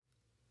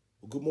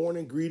Good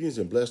morning, greetings,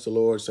 and bless the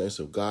Lord, saints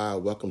of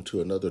God. Welcome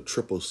to another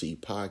CCC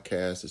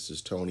Podcast. This is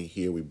Tony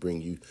here. We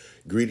bring you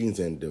greetings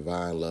and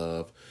divine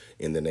love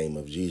in the name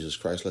of Jesus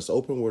Christ. Let's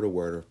open with a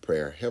word of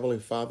prayer. Heavenly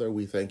Father,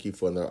 we thank you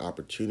for another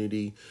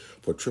opportunity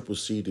for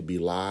CCC to be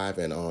live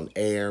and on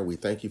air. We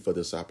thank you for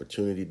this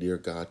opportunity, dear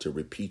God, to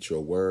repeat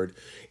your word.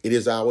 It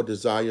is our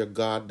desire,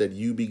 God, that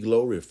you be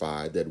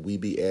glorified, that we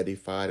be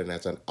edified, and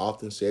as I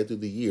often said through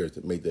the years,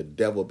 that may the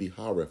devil be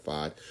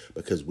horrified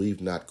because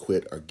we've not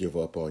quit or give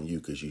up on you,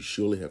 because you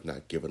surely have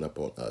not given up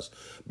on us.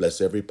 Bless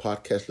every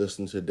podcast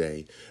listener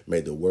today. May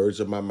the words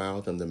of my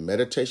mouth and the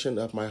meditation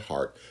of my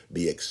heart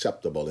be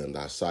acceptable in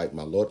thy sight,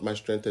 my Lord, my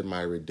strength, and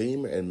my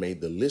Redeemer. And may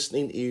the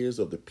listening ears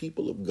of the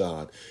people of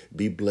God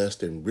be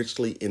blessed and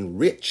richly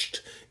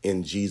enriched.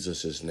 In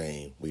Jesus'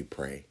 name we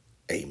pray.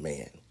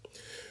 Amen.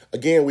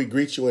 Again, we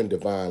greet you in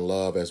divine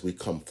love as we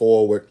come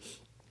forward.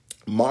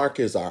 Mark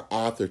is our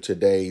author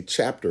today.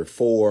 Chapter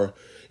 4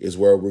 is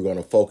where we're going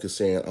to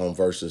focus in on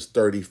verses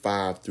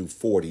 35 through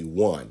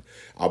 41.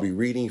 I'll be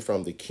reading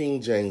from the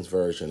King James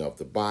Version of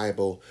the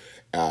Bible,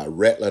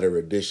 red letter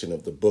edition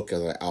of the book,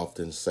 as I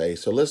often say.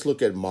 So let's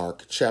look at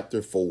Mark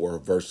chapter 4,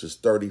 verses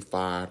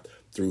 35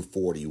 through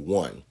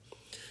 41.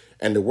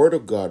 And the word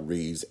of God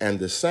reads, "And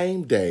the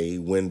same day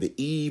when the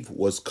eve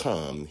was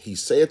come, he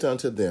saith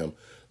unto them,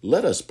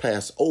 Let us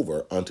pass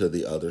over unto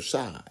the other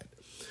side.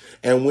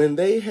 And when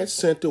they had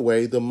sent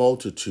away the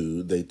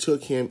multitude, they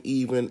took him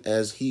even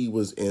as he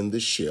was in the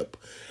ship,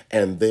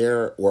 and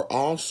there were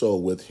also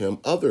with him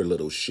other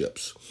little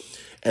ships.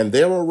 And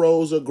there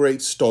arose a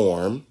great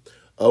storm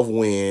of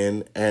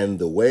wind, and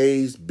the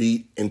waves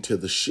beat into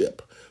the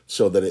ship,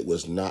 so that it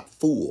was not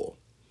full.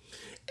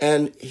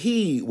 And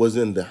he was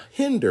in the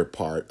hinder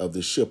part of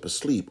the ship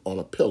asleep on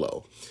a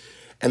pillow.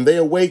 And they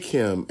awake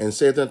him and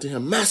said unto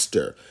him,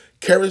 Master,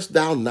 carest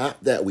thou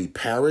not that we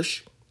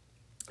perish?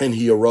 And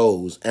he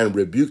arose and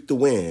rebuked the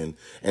wind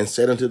and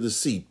said unto the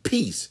sea,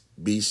 Peace,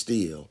 be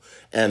still.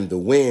 And the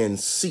wind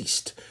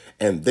ceased,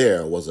 and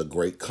there was a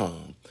great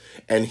calm.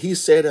 And he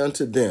said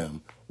unto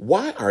them,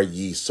 Why are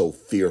ye so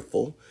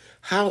fearful?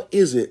 How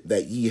is it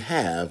that ye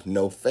have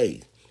no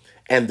faith?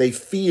 And they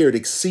feared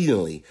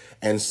exceedingly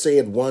and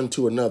said one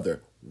to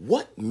another,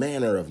 What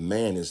manner of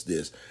man is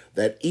this,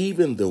 that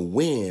even the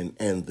wind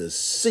and the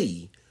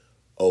sea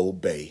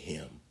obey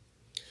him?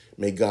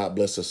 May God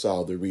bless us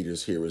all, the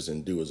readers, hearers,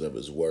 and doers of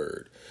his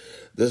word.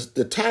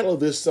 The title of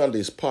this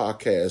Sunday's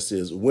podcast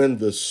is When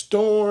the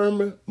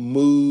Storm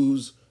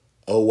Moves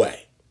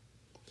Away.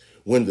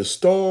 When the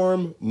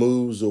storm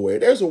moves away.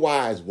 There's a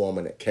wise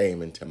woman that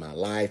came into my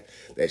life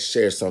that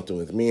shared something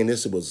with me, and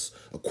this was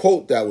a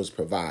quote that was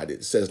provided.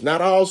 It says,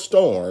 Not all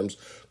storms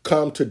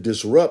come to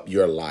disrupt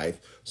your life.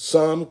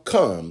 Some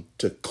come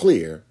to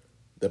clear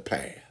the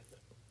path.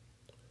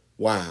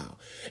 Wow.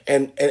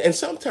 And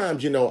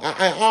sometimes,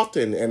 I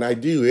often, and I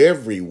do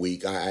every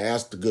week, I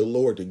ask the good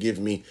Lord to give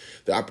me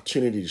the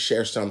opportunity to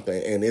share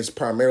something. And it's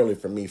primarily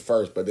for me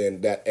first, but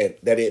then that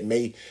it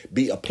may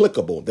be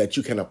applicable, that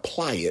you can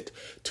apply it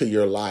to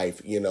your life,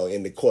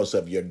 in the course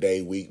of your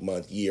day, week,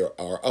 month, year,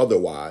 or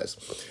otherwise.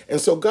 And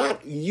so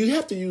God, you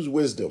have to use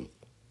wisdom.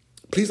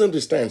 Please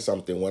understand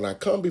something. When I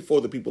come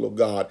before the people of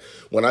God,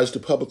 when I used to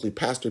publicly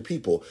pastor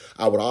people,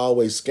 I would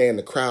always scan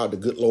the crowd, the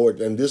good Lord.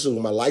 And this is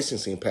what my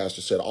licensing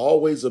pastor said,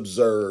 always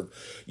observe,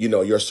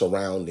 your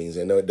surroundings.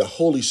 And the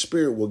Holy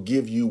Spirit will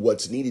give you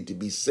what's needed to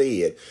be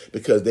said,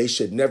 because they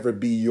should never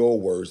be your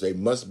words. They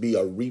must be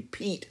a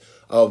repeat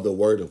of the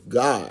word of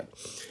God.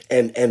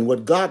 And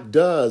what God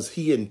does,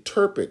 he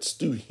interprets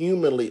through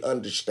humanly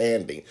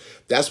understanding.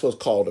 That's what's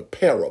called a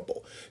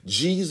parable.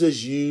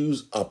 Jesus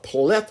used a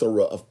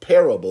plethora of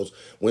parables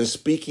when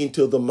speaking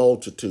to the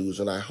multitudes.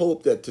 And I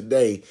hope that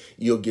today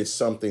you'll get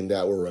something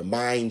that will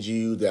remind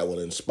you, that will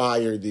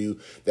inspire you,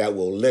 that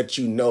will let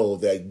you know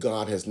that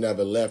God has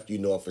never left you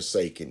nor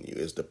forsaken you,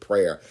 is the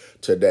prayer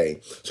today.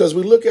 So as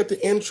we look at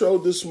the intro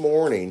this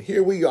morning,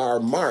 here we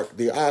are. Mark,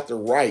 the author,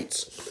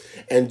 writes,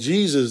 and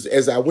Jesus,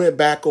 as I went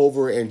back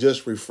over and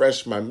just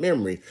refreshed my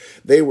memory,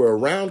 they were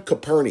around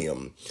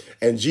Capernaum,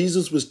 and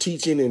Jesus was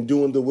teaching and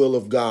doing the will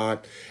of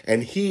God.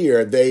 And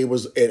here they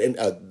was,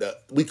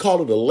 we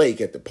call it a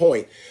lake at the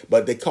point,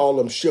 but they call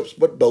them ships,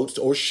 but boats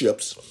or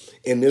ships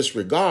in this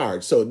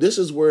regard. So this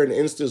is where an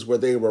instance where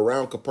they were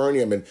around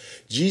Capernaum, and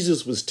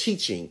Jesus was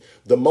teaching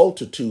the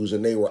multitudes,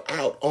 and they were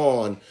out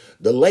on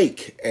the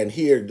lake. And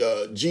here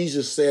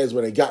Jesus says,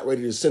 when they got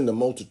ready to send the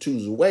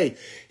multitudes away,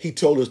 he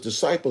told his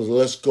disciples,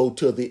 let's go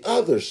to the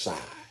other side.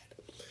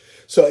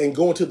 So in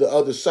going to the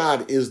other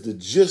side is the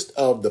gist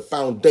of the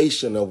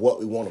foundation of what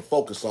we want to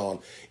focus on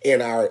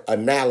in our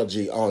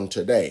analogy on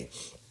today.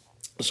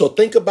 So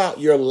think about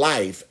your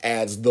life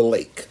as the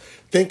lake.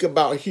 Think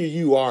about here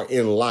you are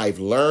in life,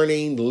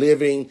 learning,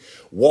 living,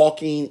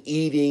 walking,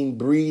 eating,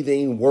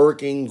 breathing,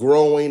 working,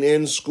 growing,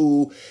 in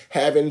school,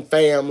 having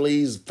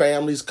families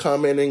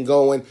coming and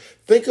going.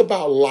 Think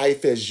about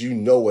life as you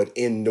know it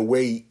in the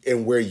way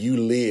and where you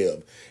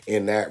live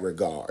in that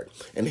regard.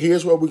 And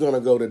here's where we're going to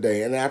go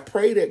today. And I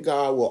pray that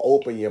God will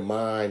open your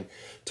mind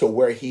to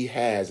where he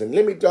has. And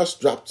let me just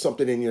drop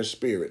something in your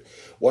spirit.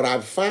 What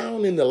I've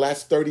found in the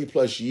last 30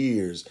 plus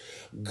years,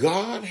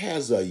 God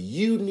has a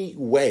unique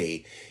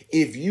way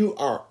if you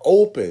are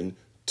open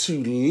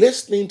to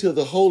listening to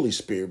the Holy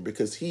Spirit,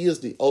 because he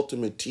is the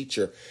ultimate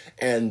teacher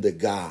and the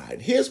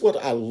guide. Here's what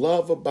I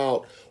love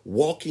about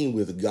walking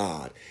with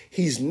God.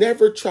 He's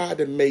never tried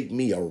to make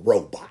me a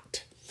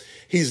robot.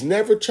 He's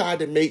never tried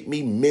to make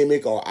me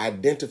mimic or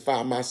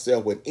identify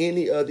myself with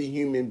any other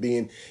human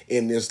being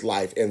in this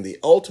life. And the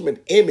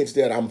ultimate image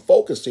that I'm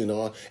focusing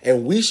on,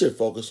 and we should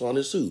focus on,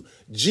 is who?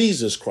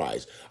 Jesus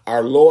Christ,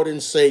 our Lord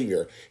and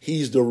Savior.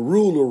 He's the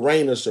ruler,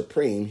 reigner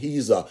supreme.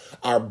 He's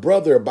our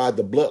brother by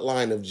the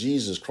bloodline of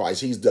Jesus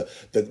Christ. He's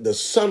the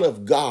Son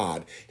of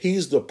God.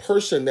 He's the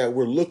person that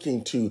we're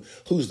looking to,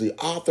 who's the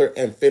author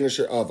and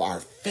finisher of our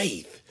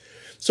faith.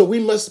 So we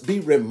must be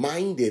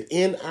reminded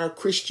in our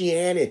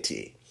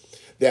Christianity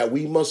that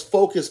we must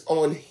focus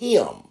on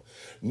him.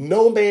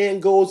 No man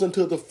goes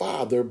unto the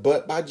Father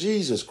but by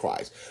Jesus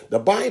Christ. The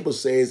Bible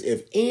says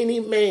if any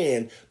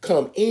man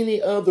come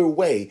any other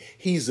way,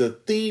 he's a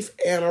thief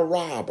and a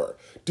robber.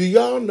 Do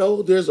y'all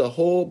know there's a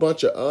whole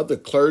bunch of other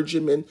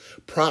clergymen,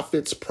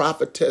 prophets,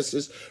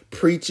 prophetesses,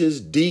 preachers,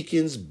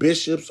 deacons,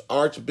 bishops,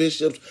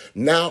 archbishops,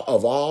 now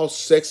of all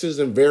sexes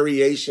and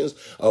variations,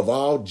 of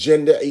all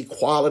gender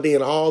equality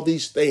and all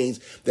these things,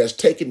 that's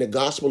taking the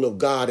gospel of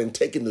God and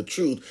taking the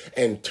truth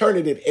and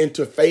turning it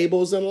into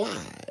fables and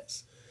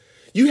lies?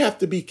 You have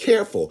to be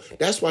careful.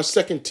 That's why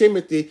 2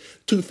 Timothy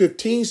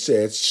 2:15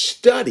 says,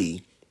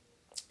 study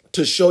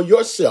to show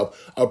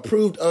yourself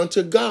approved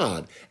unto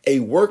God, a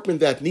workman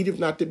that needeth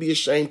not to be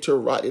ashamed, to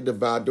rightly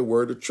divide the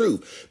word of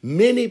truth.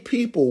 Many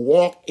people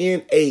walk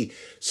in a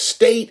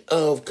state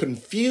of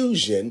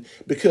confusion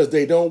because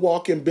they don't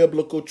walk in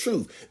biblical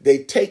truth. They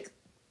take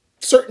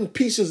certain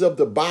pieces of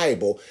the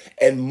Bible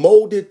and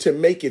mold it to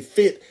make it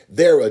fit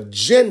their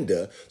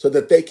agenda so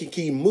that they can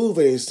keep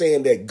moving and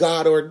saying that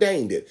God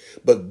ordained it.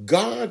 But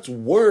God's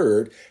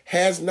word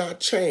has not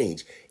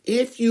changed.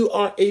 If you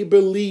are a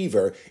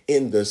believer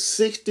in the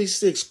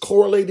 66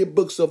 correlated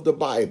books of the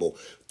Bible,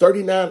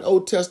 39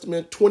 Old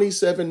Testament,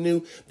 27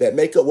 New, that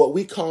make up what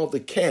we call the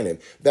canon,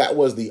 that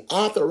was the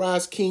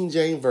authorized King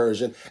James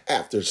Version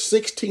after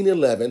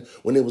 1611,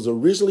 when it was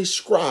originally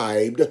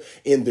scribed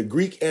in the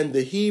Greek and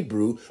the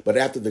Hebrew, but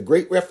after the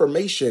Great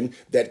Reformation,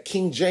 that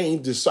King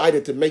James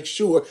decided to make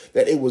sure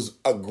that it was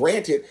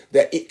granted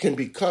that it can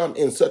become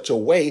in such a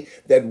way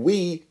that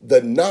we,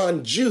 the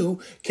non-Jew,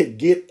 could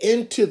get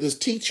into this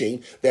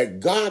teaching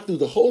that God, through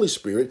the Holy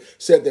Spirit,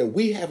 said that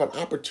we have an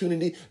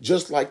opportunity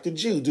just like the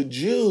Jews. The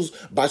Jews,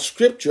 by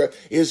scripture,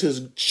 is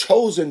his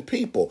chosen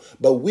people,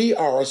 but we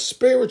are a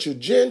spiritual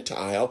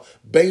Gentile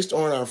based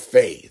on our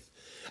faith.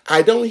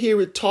 I don't hear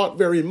it taught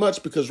very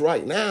much because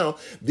right now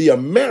the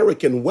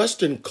American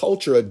Western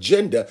culture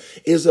agenda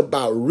is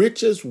about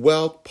riches,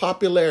 wealth,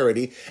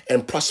 popularity,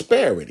 and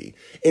prosperity,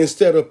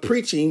 instead of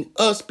preaching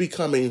us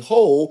becoming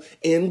whole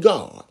in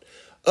God.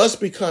 Us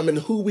becoming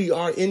who we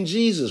are in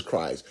Jesus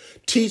Christ,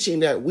 teaching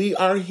that we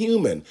are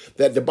human,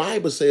 that the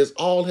Bible says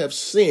all have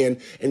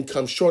sinned and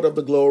come short of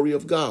the glory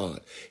of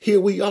God. Here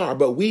we are,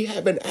 but we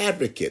have an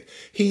advocate.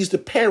 He's the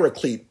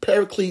paraclete.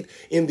 Paraclete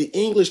in the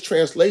English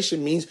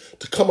translation means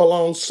to come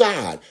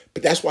alongside,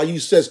 but that's why you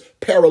says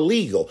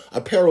paralegal.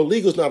 A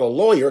paralegal is not a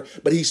lawyer,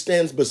 but he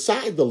stands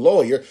beside the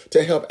lawyer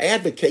to help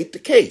advocate the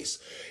case.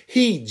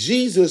 He,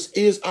 Jesus,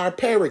 is our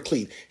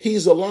paraclete.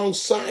 He's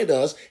alongside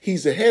us.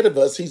 He's ahead of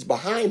us. He's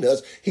behind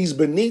us. He's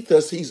beneath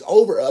us. He's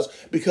over us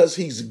because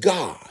he's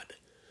God.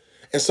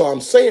 And so I'm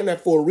saying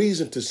that for a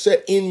reason, to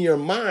set in your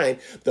mind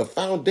the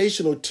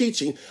foundational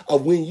teaching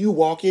of when you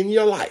walk in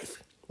your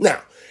life.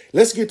 Now,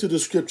 let's get to the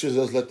scriptures.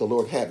 Let's let the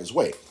Lord have his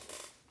way.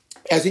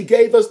 As he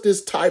gave us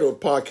this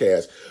titled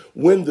podcast,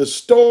 When the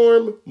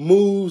Storm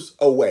Moves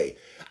Away.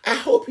 I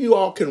hope you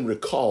all can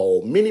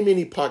recall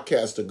many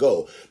podcasts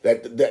ago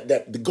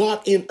that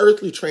God in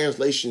earthly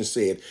translation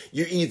said,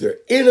 you're either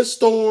in a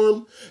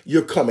storm,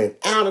 you're coming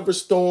out of a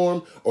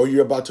storm, or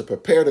you're about to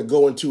prepare to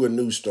go into a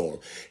new storm.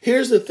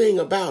 Here's the thing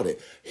about it.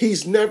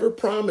 He's never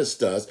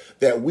promised us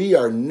that we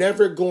are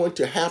never going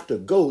to have to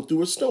go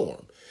through a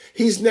storm.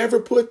 He's never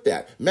put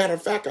that. Matter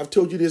of fact, I've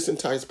told you this in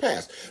times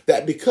past,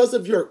 that because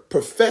of your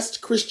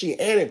professed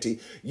Christianity,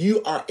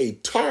 you are a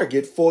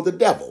target for the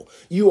devil.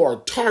 You are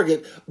a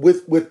target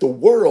with the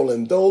world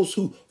and those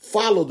who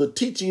follow the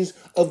teachings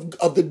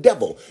of the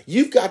devil.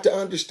 You've got to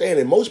understand,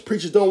 and most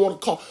preachers don't want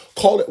to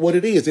call it what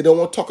it is. They don't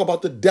want to talk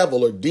about the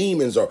devil or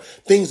demons or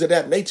things of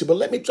that nature. But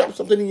let me drop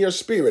something in your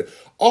spirit.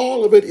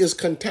 All of it is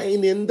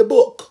contained in the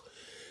book.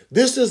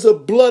 This is a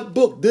blood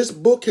book. This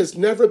book has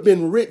never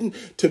been written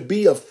to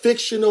be a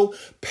fictional,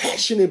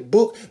 passionate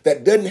book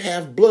that doesn't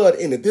have blood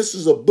in it. This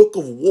is a book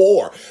of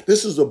war.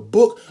 This is a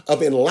book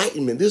of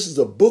enlightenment. This is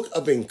a book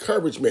of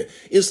encouragement.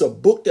 It's a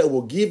book that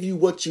will give you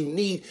what you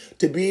need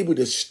to be able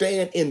to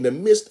stand in the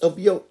midst of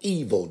your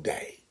evil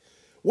day.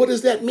 What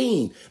does that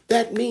mean?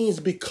 That means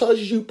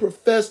because you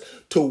profess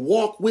to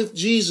walk with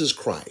Jesus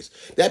Christ,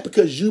 that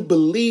because you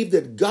believe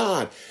that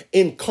God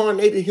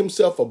incarnated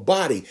himself a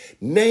body,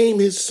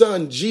 named his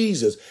son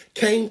Jesus,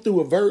 came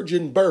through a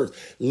virgin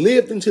birth,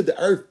 lived into the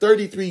earth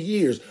 33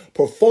 years,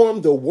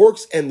 performed the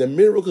works and the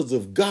miracles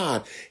of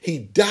God. He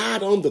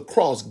died on the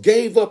cross,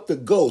 gave up the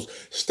ghost,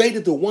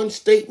 stated the one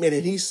statement,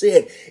 and he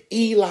said,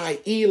 Eli,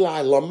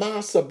 Eli,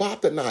 lama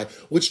sabachthani,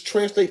 which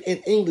translates in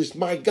English,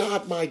 my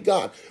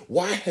God,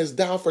 why hast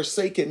thou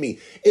forsaken me?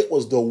 It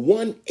was the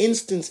one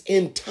instance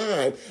in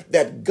time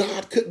that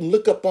God couldn't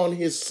look upon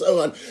his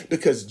son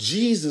because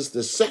Jesus,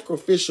 the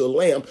sacrificial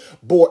lamb,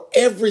 bore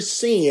every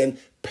sin,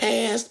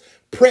 past,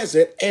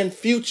 present, and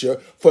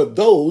future for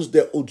those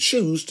that will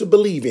choose to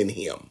believe in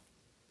him.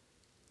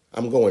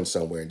 I'm going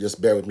somewhere.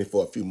 Just bear with me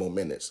for a few more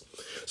minutes.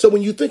 So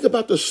when you think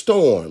about the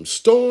storm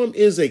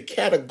is a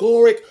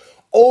categoric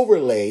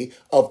overlay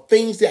of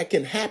things that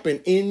can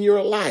happen in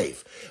your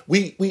life.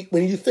 When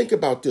you think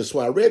about this,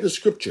 when I read the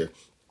scripture,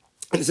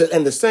 it said,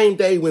 and the same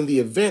day when the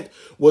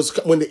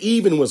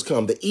evening was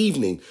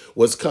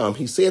come,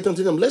 he said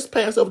unto them, let's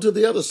pass over to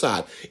the other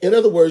side. In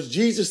other words,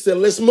 Jesus said,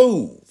 let's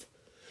move.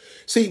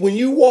 See, when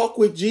you walk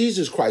with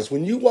Jesus Christ,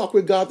 when you walk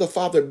with God the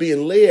Father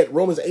being led,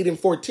 Romans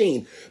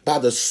 8:14, by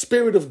the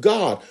Spirit of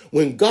God,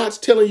 when God's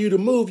telling you to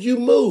move, you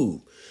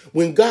move.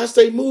 When God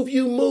say move,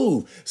 you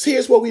move. See,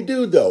 here's what we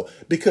do, though.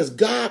 Because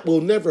God will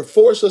never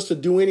force us to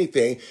do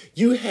anything,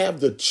 you have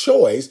the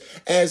choice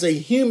as a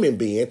human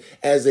being,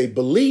 as a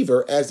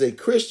believer, as a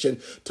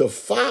Christian, to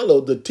follow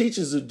the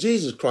teachings of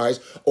Jesus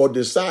Christ or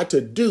decide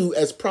to do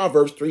as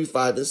Proverbs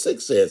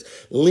 3:5-6 says.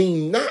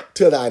 Lean not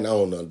to thine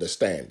own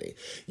understanding.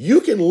 You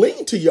can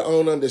lean to your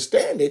own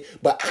understanding,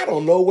 but I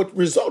don't know what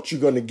results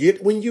you're going to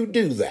get when you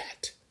do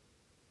that.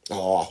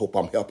 Oh, I hope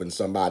I'm helping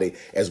somebody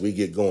as we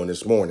get going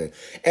this morning.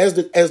 As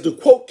the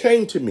quote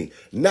came to me,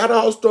 not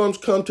all storms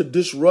come to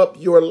disrupt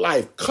your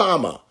life,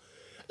 comma.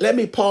 Let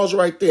me pause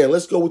right there.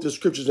 Let's go with the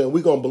scriptures and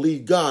we're going to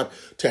believe God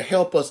to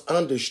help us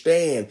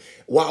understand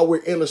while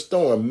we're in a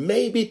storm.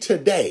 Maybe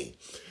today,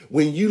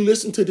 when you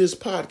listen to this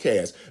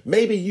podcast,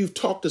 maybe you've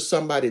talked to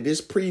somebody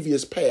this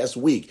past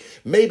week.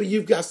 Maybe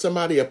you've got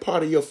somebody, a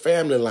part of your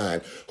family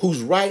line, who's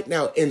right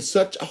now in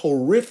such a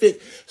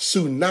horrific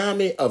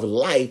tsunami of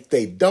life,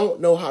 they don't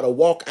know how to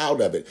walk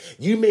out of it.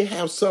 You may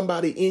have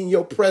somebody in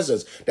your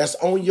presence that's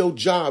on your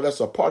job, that's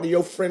a part of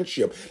your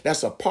friendship,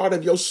 that's a part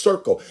of your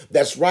circle,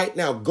 that's right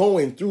now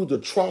going through the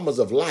traumas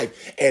of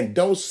life and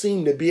don't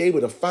seem to be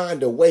able to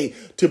find a way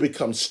to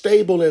become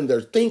stable in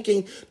their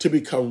thinking, to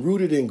become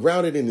rooted and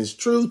grounded in his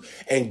truth.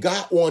 And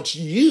God wants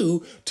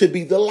you to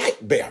be the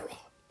light bearer.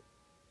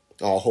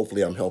 Oh,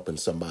 hopefully I'm helping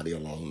somebody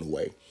along the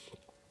way.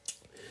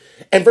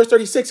 And verse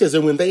 36 says,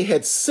 and when they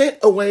had sent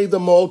away the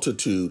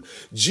multitude,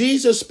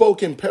 Jesus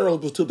spoke in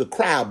parables to the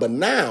crowd. But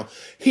now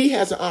he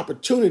has an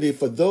opportunity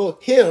for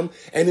him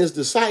and his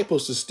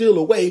disciples to steal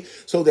away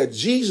so that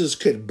Jesus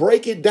could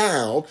break it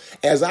down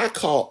as I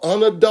call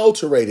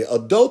unadulterated.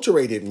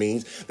 Adulterated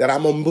means that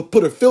I'm going to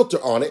put a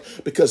filter on it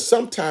because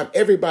sometimes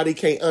everybody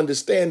can't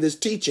understand this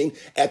teaching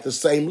at the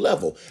same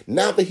level.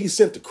 Now that he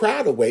sent the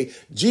crowd away,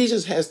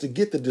 Jesus has to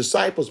get the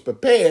disciples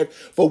prepared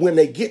for when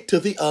they get to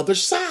the other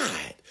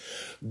side.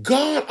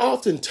 God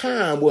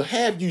oftentimes will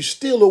have you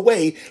steal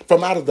away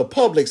from out of the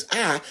public's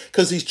eye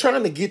because he's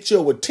trying to get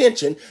your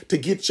attention, to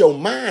get your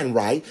mind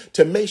right,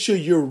 to make sure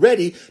you're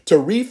ready to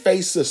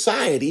reface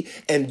society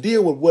and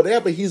deal with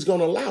whatever he's going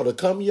to allow to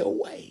come your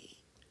way.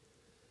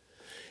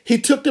 He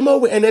took them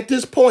over. And at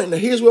this point, now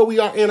here's where we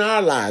are in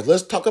our lives.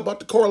 Let's talk about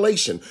the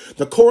correlation.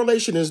 The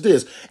correlation is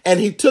this. And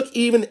he took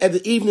even at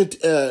the evening,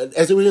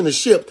 as they were in the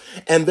ship,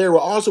 and there were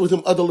also with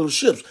him other little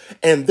ships.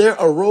 And there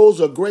arose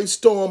a great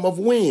storm of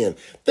wind.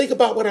 Think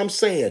about what I'm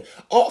saying.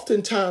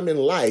 Oftentimes in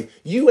life,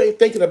 you ain't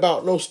thinking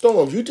about no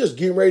storms. You just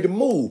getting ready to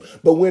move.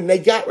 But when they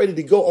got ready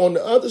to go on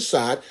the other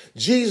side,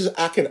 Jesus,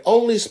 I can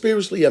only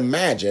spiritually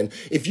imagine,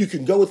 if you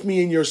can go with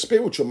me in your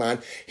spiritual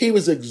mind, he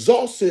was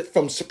exhausted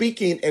from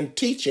speaking and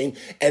teaching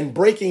and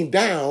breaking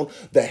down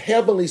the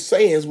heavenly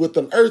sayings with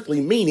an earthly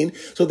meaning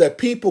so that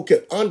people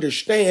can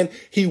understand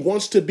he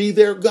wants to be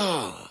their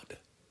God.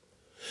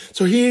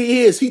 So here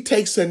he is. He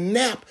takes a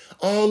nap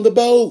on the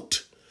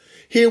boat.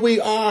 Here we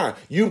are.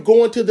 You're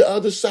going to the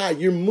other side.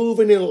 You're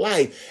moving in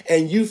life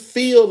and you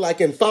feel like,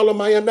 and follow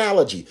my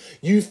analogy,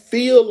 you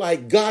feel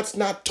like God's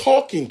not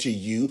talking to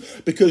you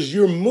because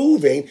you're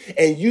moving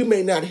and you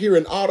may not hear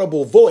an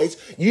audible voice.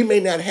 You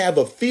may not have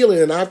a feeling.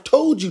 And I've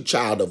told you,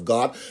 child of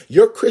God,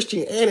 your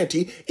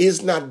Christianity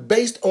is not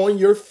based on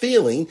your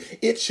feeling.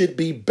 It should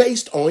be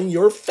based on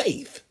your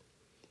faith.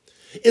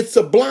 It's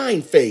a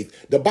blind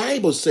faith. The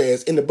Bible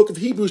says in the book of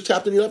Hebrews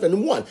chapter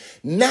 11:1,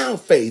 now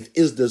faith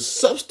is the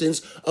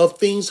substance of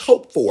things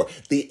hoped for,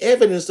 the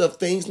evidence of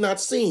things not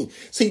seen.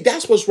 See,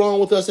 that's what's wrong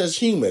with us as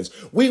humans.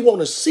 We want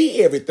to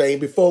see everything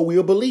before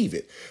we'll believe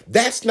it.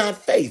 That's not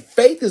faith.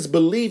 Faith is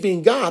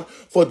believing God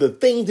for the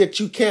things that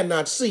you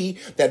cannot see,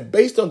 that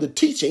based on the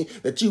teaching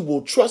that you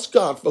will trust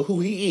God for who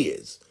he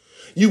is.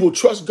 You will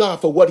trust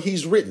God for what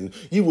he's written.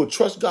 You will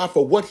trust God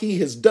for what he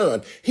has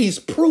done. He's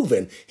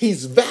proven.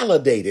 He's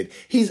validated.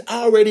 He's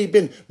already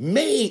been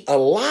made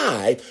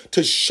alive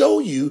to show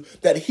you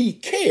that he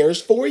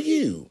cares for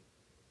you.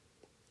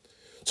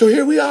 So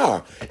here we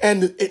are.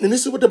 And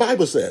this is what the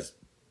Bible says.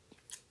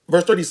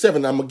 Verse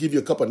 37, I'm going to give you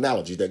a couple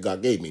analogies that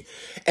God gave me.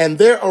 And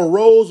there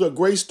arose a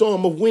great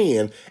storm of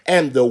wind,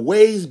 and the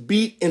waves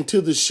beat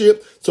into the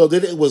ship so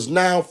that it was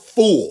now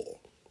full.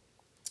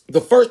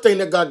 The first thing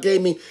that God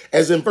gave me,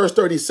 as in verse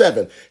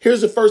 37,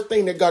 here's the first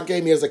thing that God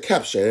gave me as a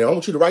caption. And I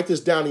want you to write this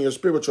down in your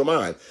spiritual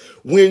mind.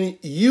 When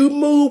you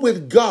move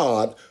with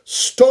God,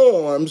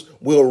 storms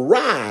will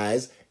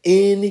rise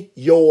in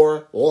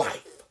your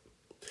life.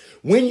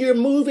 When you're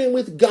moving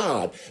with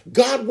God,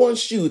 God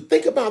wants you.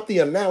 Think about the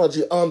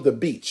analogy on the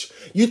beach.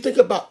 You think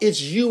about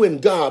it's you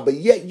and God, but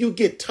yet you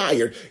get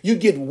tired. You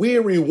get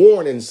weary,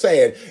 worn, and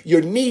sad.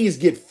 Your knees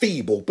get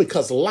feeble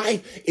because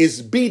life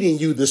is beating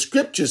you. The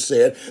scripture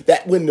said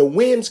that when the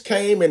winds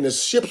came and the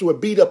ships were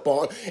beat up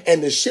on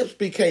and the ships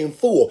became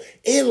full,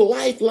 in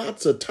life,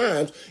 lots of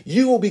times,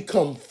 you will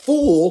become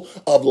full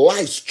of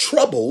life's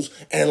troubles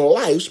and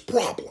life's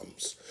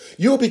problems.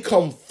 You'll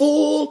become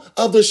full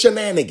of the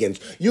shenanigans.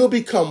 You'll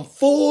become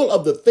full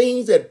of the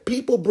things that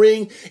people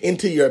bring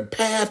into your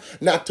path,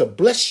 not to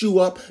bless you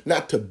up,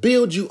 not to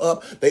build you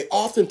up. They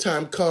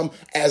oftentimes come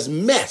as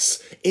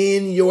mess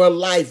in your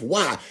life.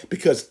 Why?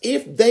 Because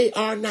if they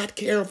are not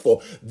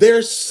careful,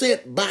 they're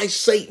sent by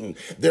Satan.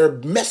 They're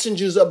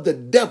messengers of the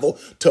devil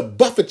to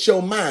buffet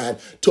your mind,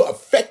 to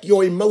affect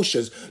your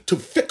emotions, to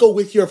fickle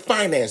with your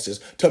finances,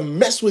 to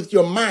mess with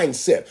your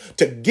mindset,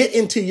 to get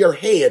into your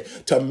head,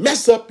 to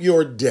mess up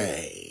your day.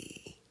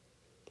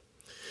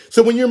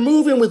 So when you're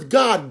moving with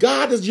God,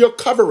 God is your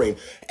covering.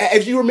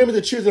 As you remember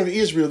the children of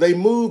Israel, they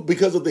moved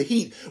because of the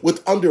heat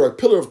with under a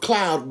pillar of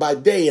cloud by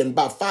day and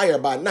by fire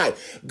by night.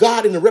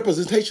 God, in the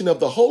representation of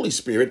the Holy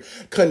Spirit,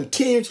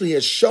 continuously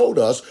has showed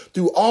us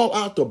through all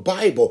out the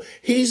Bible.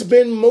 He's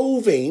been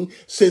moving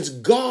since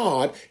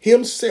God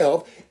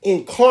himself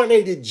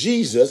incarnated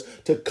Jesus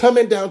to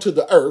coming down to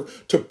the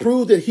earth to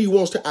prove that he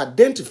wants to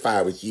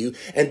identify with you.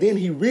 And then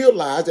he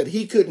realized that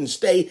he couldn't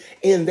stay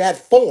in that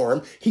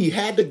form. He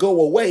had to go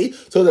away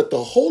so that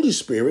the Holy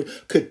Spirit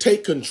could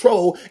take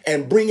control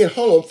and bring it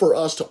home for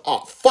us to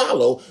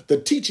follow the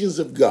teachings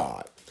of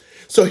God.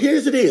 So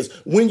here's it is.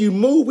 When you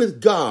move with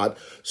God,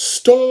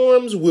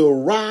 storms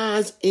will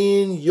rise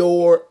in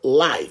your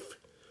life.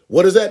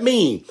 What does that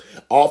mean?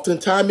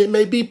 Oftentimes it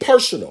may be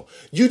personal.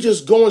 You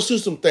just going through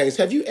some things.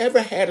 Have you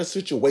ever had a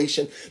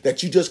situation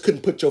that you just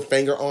couldn't put your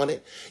finger on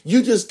it?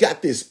 You just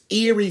got this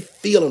eerie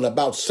feeling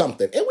about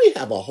something. And we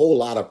have a whole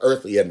lot of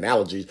earthly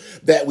analogies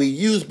that we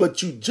use,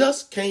 but you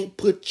just can't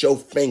put your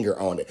finger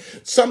on it.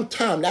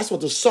 Sometimes that's what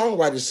the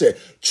songwriter said.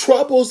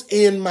 Trouble's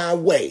in my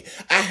way.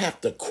 I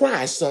have to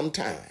cry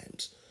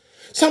sometimes.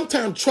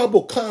 Sometimes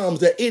trouble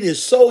comes that it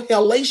is so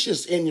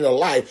hellacious in your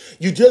life,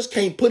 you just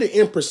can't put it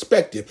in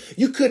perspective.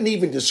 You couldn't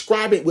even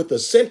describe it with a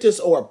sentence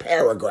or a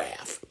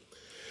paragraph.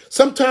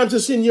 Sometimes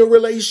it's in your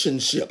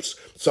relationships.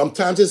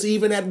 Sometimes it's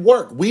even at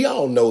work. We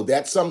all know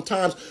that.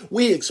 Sometimes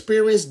we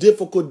experience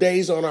difficult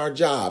days on our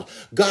jobs.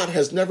 God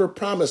has never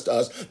promised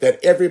us that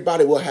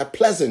everybody will have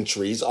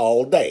pleasantries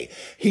all day.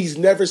 He's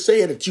never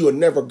said that you will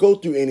never go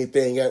through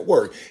anything at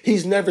work.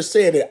 He's never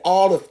said that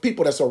all the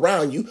people that's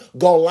around you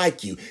gonna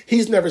like you.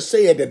 He's never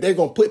said that they're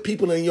gonna put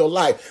people in your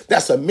life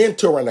that's a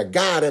mentor and a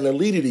guide and a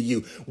leader to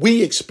you.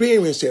 We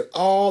experience it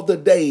all the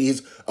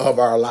days of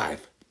our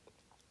life.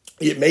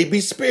 It may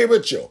be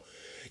spiritual.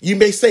 You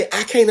may say,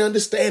 I can't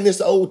understand this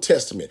Old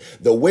Testament,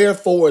 the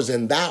wherefores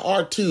and thou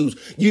art tos.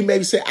 You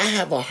may say, I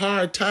have a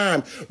hard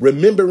time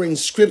remembering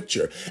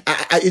scripture.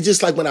 It's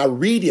just like when I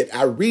read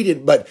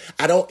it, but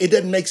it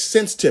doesn't make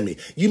sense to me.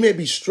 You may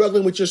be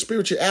struggling with your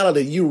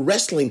spirituality. You're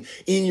wrestling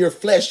in your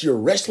flesh. You're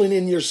wrestling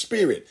in your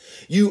spirit.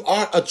 You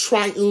are a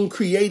triune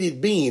created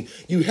being.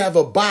 You have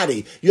a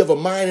body, you have a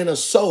mind and a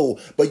soul,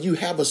 but you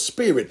have a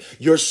spirit.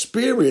 Your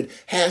spirit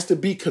has to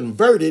be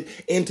converted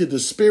into the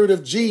spirit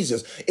of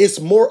Jesus. It's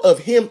more of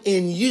him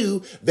in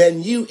you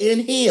than you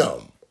in him.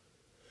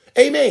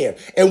 Amen.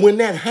 And when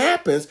that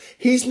happens,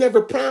 he's never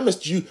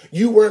promised you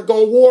weren't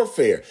going to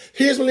warfare.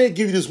 Here's let me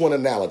give you this one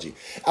analogy.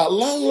 A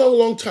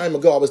long time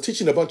ago, I was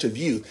teaching a bunch of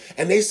youth,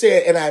 and they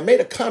said, and I made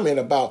a comment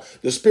about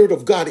the Spirit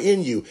of God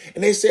in you.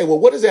 And they said, well,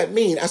 what does that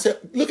mean? I said,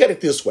 look at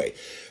it this way.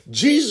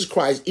 Jesus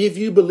Christ, if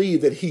you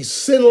believe that he's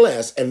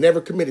sinless and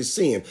never committed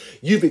sin,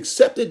 you've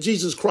accepted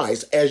Jesus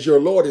Christ as your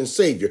Lord and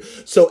Savior.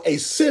 So a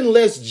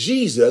sinless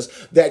Jesus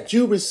that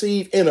you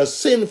receive in a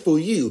sinful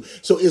you.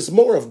 So it's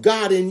more of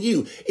God in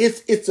you.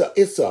 It's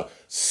a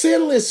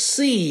sinless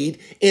seed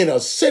in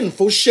a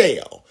sinful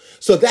shell.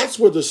 So that's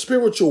where the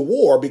spiritual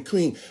war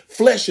between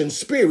flesh and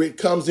spirit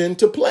comes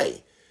into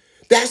play.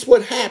 That's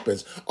what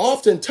happens.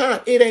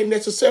 Oftentimes, it ain't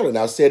necessarily, and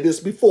I've said this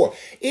before,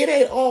 it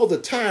ain't all the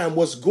time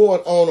what's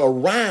going on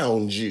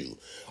around you.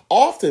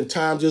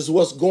 Oftentimes, it's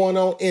what's going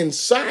on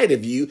inside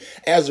of you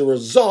as a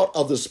result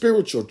of the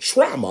spiritual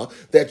trauma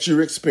that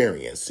you're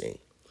experiencing.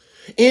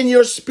 in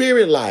your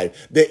spirit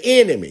life. The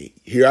enemy,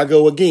 here I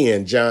go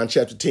again, John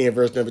chapter 10,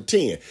 verse number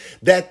 10.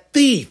 That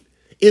thief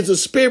is a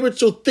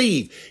spiritual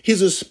thief.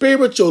 He's a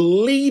spiritual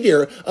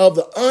leader of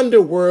the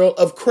underworld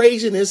of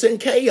craziness and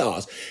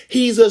chaos.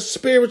 He's a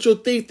spiritual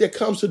thief that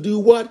comes to do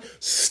what?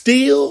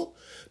 Steal,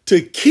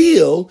 to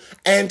kill,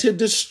 and to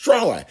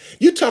destroy.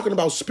 You're talking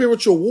about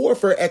spiritual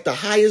warfare at the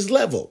highest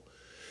level.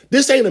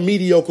 This ain't a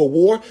mediocre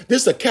war.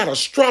 This is a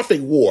catastrophic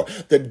war.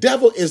 The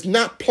devil is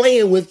not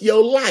playing with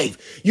your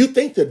life. You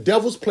think the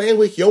devil's playing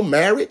with your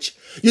marriage?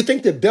 You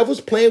think the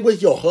devil's playing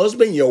with your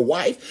husband, your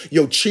wife,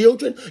 your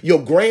children,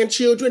 your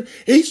grandchildren?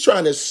 He's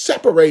trying to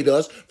separate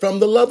us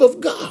from the love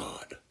of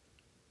God.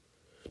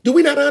 Do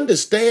we not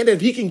understand that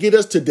if he can get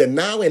us to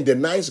deny and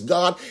denounce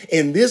God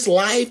in this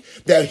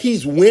life, that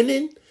he's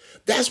winning?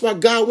 That's why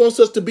God wants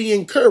us to be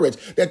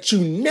encouraged, that you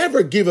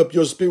never give up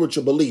your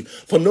spiritual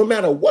belief, for no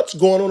matter what's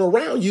going on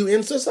around you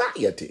in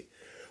society.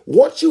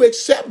 Once you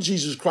accept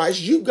Jesus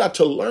Christ, you've got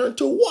to learn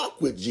to walk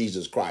with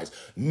Jesus Christ,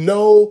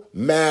 no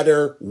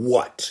matter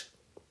what.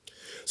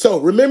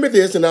 So remember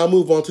this, and I'll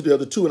move on to the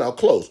other two, and I'll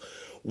close.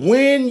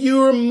 When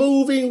you're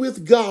moving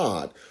with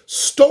God,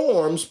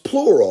 storms,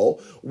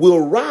 plural,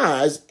 will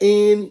rise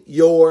in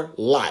your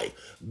life.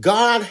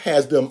 God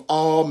has them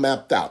all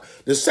mapped out.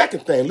 The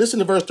second thing, listen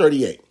to verse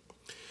 38.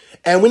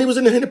 And when he was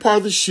in the hinder part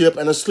of the ship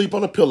and asleep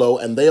on a pillow,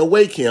 and they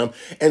awake him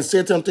and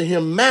said unto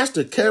him,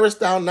 Master,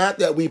 carest thou not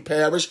that we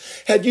perish?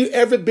 Had you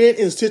ever been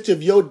in such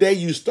of your day?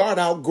 You start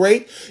out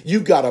great. You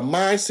got a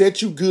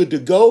mindset. You good to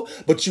go,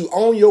 but you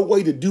on your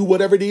way to do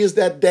whatever it is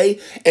that day,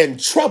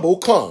 and trouble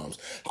comes.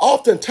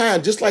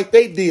 Oftentimes, just like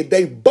they did,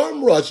 they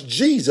bum rushed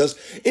Jesus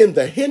in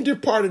the hinder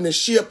part of the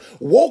ship,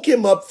 woke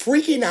him up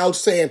freaking out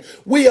saying,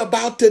 we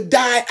about to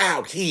die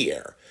out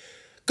here.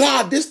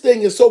 God, this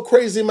thing is so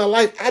crazy in my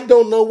life, I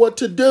don't know what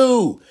to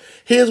do.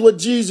 Here's what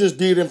Jesus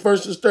did in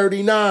verses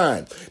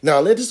 39.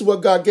 Now, this is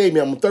what God gave me.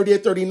 I'm on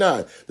 38,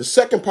 39. The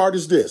second part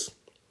is this.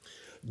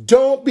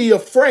 Don't be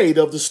afraid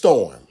of the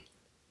storm.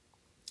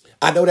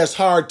 I know that's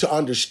hard to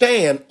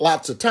understand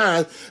lots of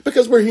times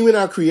because we're human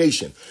in our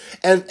creation.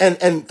 And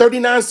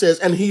 39 says,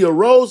 and he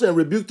arose and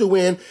rebuked the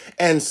wind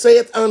and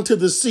saith unto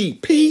the sea,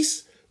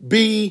 peace,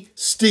 be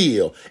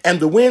still. And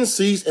the wind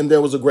ceased, and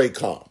there was a great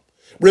calm.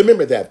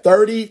 Remember that.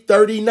 30,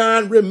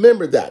 39,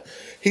 remember that.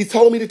 He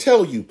told me to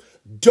tell you,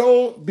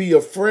 don't be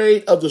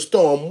afraid of the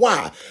storm.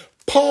 Why?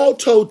 Paul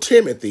told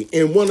Timothy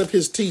in one of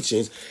his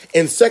teachings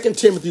in 2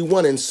 Timothy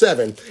 1 and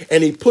 7,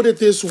 and he put it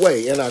this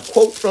way, and I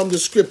quote from the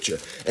scripture,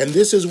 and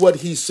this is what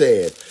he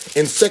said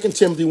in 2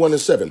 Timothy 1 and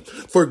 7.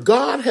 For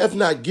God hath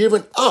not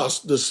given us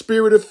the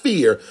spirit of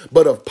fear,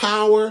 but of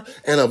power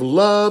and of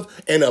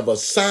love and of a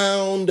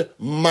sound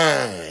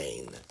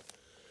mind.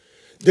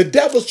 The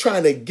devil's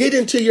trying to get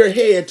into your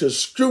head to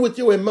screw with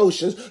your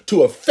emotions,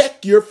 to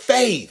affect your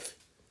faith.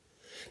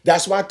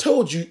 That's why I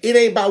told you it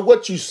ain't about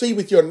what you see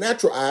with your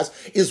natural eyes,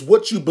 it's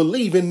what you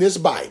believe in this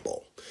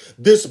Bible.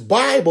 This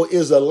Bible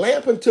is a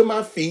lamp unto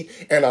my feet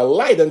and a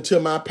light unto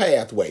my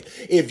pathway.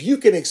 If you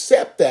can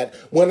accept that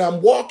when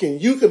I'm walking,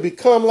 you can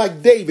become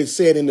like David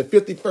said in the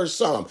 51st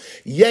Psalm.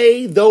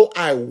 Yea, though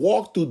I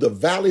walk through the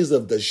valleys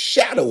of the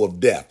shadow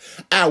of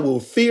death, I will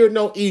fear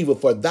no evil,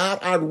 for thou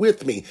art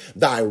with me.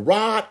 Thy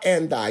rod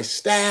and thy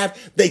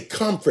staff, they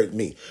comfort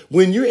me.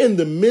 When you're in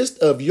the midst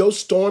of your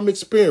storm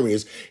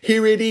experience,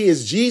 here it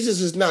is. Jesus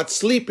is not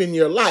sleeping in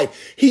your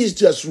life. He's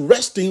just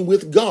resting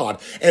with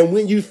God. And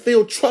when you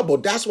feel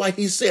troubled, that's why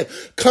he said,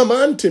 come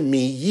unto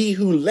me, ye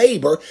who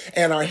labor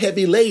and are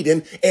heavy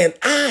laden, and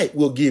I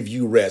will give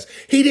you rest.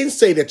 He didn't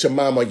say that your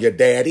mama or your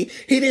daddy.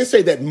 He didn't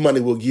say that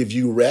money will give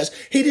you rest.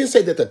 He didn't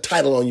say that the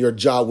title on your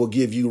job will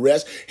give you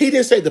rest. He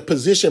didn't say the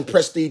position,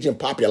 prestige, and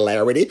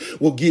popularity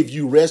will give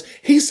you rest.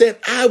 He said,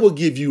 I will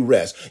give you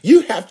rest.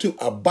 You have to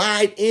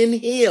abide in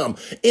him,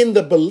 in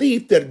the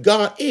belief that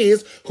God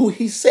is who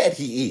he said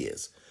he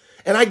is.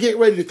 And I get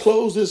ready to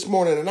close this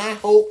morning, and I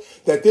hope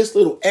that this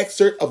little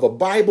excerpt of a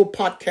Bible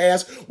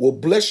podcast will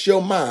bless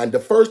your mind. The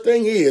first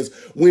thing is,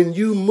 when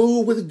you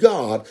move with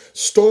God,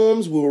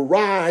 storms will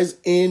rise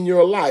in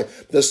your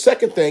life. The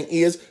second thing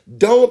is,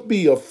 don't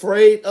be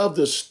afraid of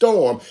the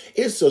storm.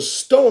 It's a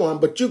storm,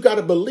 but you got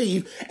to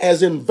believe,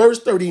 as in verse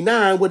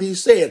 39, what he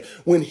said,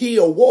 when he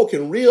awoke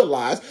and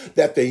realized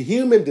that the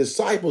human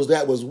disciples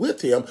that was with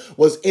him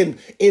was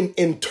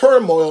in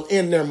turmoil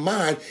in their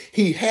mind,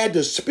 he had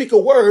to speak a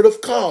word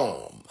of calm.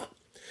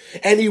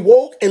 And he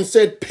woke and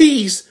said,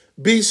 peace,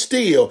 be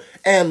still.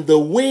 And the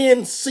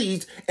wind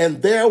ceased,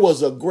 and there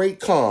was a great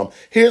calm.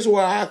 Here's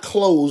where I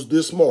close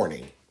this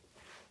morning.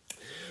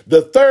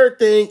 The third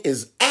thing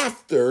is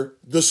after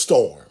the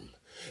storm.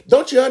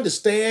 Don't you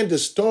understand? The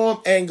storm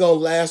ain't gonna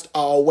last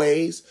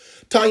always.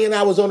 Tanya and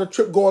I was on a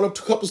trip going up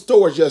to a couple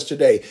stores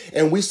yesterday,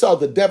 and we saw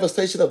the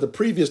devastation of the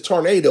previous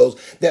tornadoes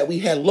that we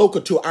had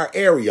local to our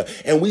area.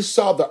 And we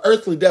saw the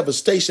earthly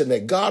devastation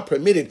that God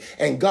permitted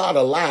and God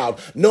allowed,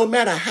 no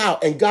matter how.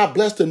 And God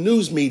bless the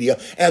news media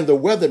and the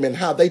weathermen,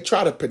 how they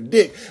try to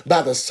predict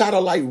by the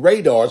satellite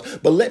radars.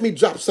 But let me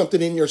drop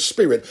something in your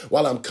spirit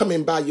while I'm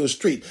coming by your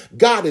street.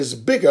 God is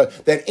bigger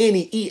than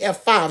any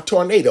EF5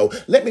 tornado.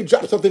 Let me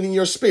drop something in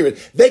your spirit.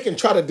 They can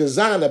try to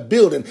design a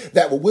building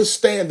that will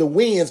withstand the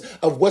winds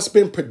of what's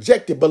been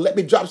projected. But let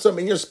me drop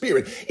something in your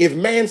spirit. If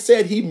man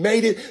said he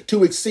made it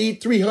to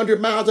exceed 300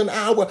 miles an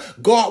hour,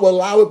 God will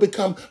allow it to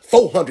become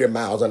 400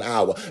 miles an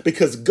hour,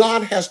 because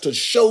God has to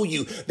show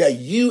you that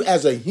you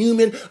as a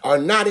human are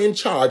not in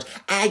charge.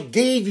 I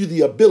gave you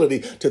the ability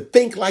to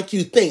think like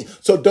you think.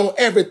 So don't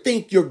ever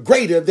think you're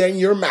greater than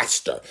your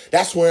master.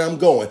 That's where I'm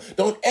going.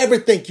 Don't ever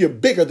think you're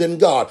bigger than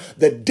God.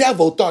 The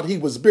devil thought he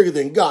was bigger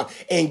than God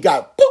and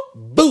got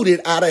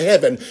booted out of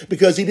heaven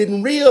because he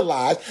didn't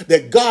realize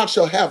that God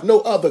shall have no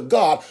other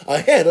God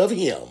ahead of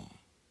him.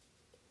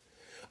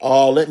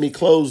 Oh, let me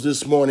close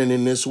this morning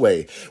in this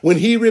way. When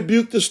he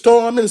rebuked the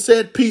storm and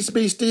said, "Peace,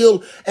 be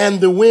still," and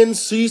the wind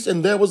ceased,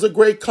 and there was a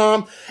great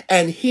calm.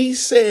 And he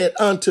said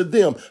unto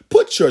them,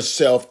 "Put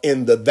yourself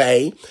in the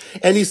they."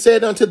 And he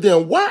said unto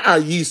them, "Why are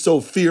ye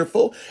so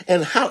fearful?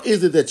 And how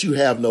is it that you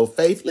have no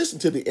faith?" Listen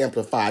to the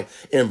Amplified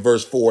in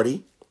verse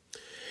 40.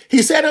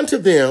 He said unto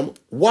them,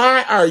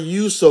 "Why are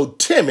you so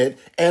timid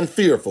and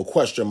fearful?" ?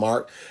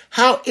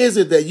 How is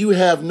it that you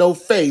have no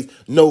faith,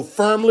 no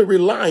firmly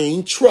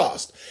relying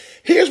trust?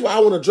 Here's why I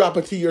want to drop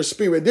into your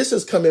spirit. This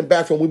is coming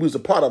back from when we was a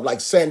part of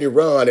like Sandy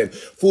Run and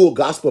Full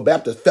Gospel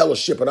Baptist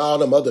Fellowship and all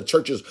them other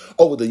churches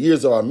over the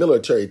years of our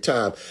military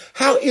time.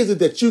 How is it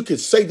that you could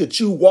say that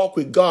you walk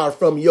with God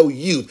from your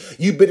youth?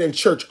 You've been in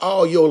church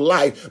all your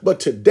life, but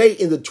today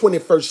in the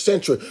 21st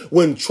century,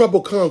 when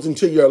trouble comes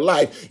into your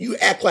life, you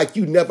act like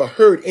you never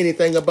heard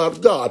anything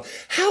about God.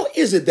 How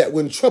is it that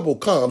when trouble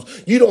comes,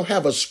 you don't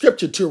have a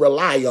scripture to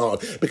rely on?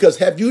 Because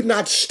have you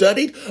not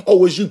studied, or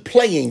was you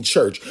playing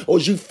church, or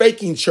was you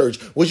faking church?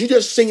 Was you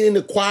just singing in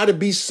the choir to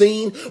be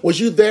seen? Was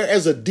you there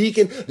as a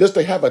deacon just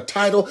to have a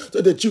title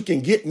so that you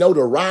can get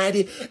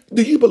notoriety?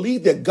 Do you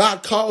believe that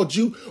God called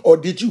you, or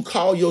did you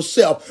call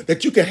yourself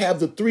that you can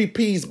have the 3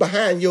 P's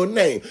behind your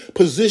name: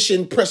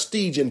 position,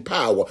 prestige, and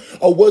power?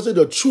 Or was it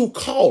a true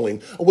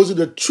calling? Or was it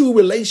a true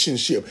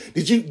relationship?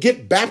 Did you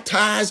get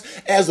baptized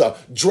as a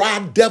dry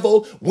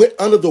devil, went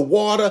under the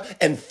water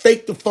and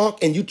faked the funk,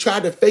 and you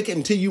tried to fake it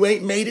until you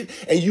ain't made it,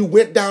 and you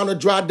went down a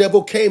dry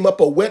devil, came up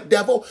a wet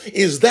devil?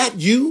 Is that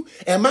you?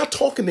 Am I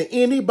talking to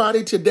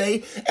anybody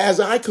today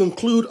as I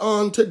conclude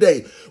on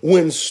today?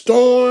 When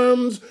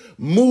storms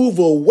move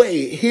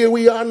away, here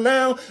we are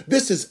now.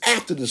 This is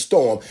after the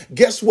storm.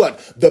 Guess what?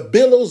 The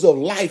billows of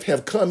life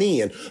have come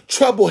in.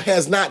 Trouble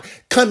has not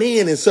come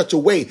in such a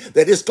way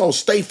that it's going to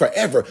stay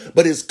forever,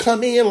 but it's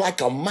come in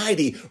like a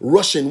mighty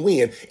rushing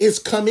wind. It's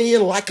come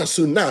in like a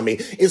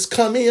tsunami. It's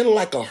come in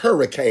like a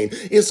hurricane.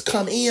 It's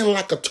come in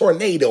like a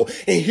tornado.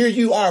 And here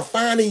you are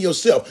finding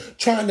yourself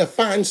trying to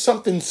find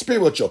something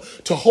spiritual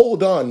to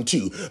hold on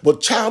to. But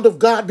child of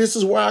God, this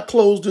is where I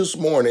close this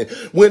morning.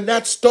 When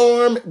that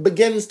storm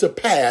begins to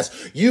pass,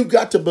 you've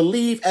got to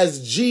believe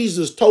as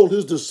Jesus told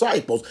his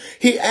disciples.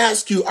 He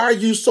asked you, "Are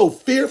you so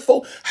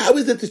fearful? How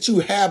is it that you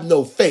have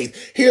no faith?"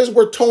 Here's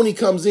where Tony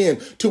comes in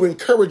to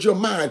encourage your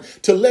mind,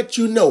 to let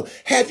you know,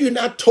 have you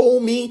not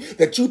told me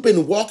that you've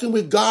been walking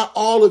with God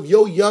all of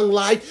your young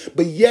life,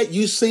 but yet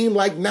you seem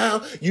like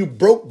now you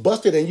broke,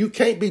 busted, and you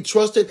can't be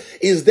trusted?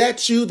 Is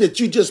that you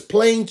just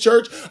playing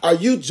church? Are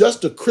you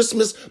just a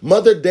Christmas,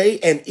 Mother Day,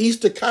 and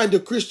Easter kind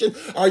of Christian?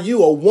 Are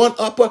you a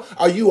one-upper?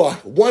 Are you a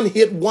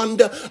one-hit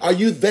wonder? Are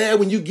you there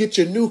when you get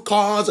your new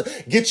cars,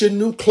 get your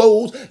new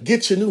clothes,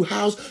 get your new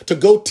house to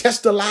go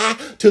testify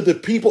to the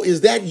people?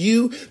 Is that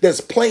you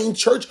that's playing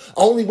church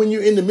only when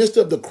you're in the midst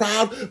of the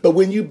crowd, but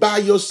when you by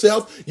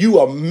yourself, you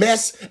a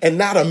mess and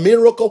not a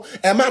miracle?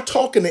 Am I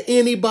talking to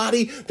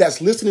anybody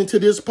that's listening to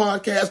this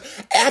podcast?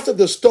 After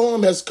the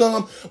storm has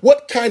come,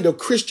 what kind of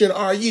Christian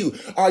are you?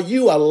 Are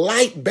you a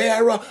light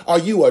bearer? Are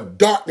you a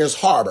darkness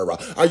harborer?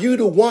 Are you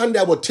the one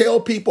that will tell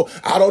people,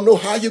 "I don't know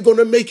how you're going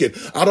to make it.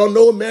 I don't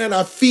know, man,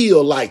 I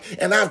feel like."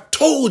 And I've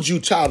told you,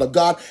 child of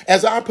God,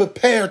 as I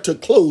prepare to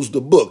close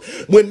the book,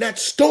 when that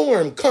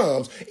storm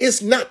comes,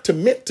 it's not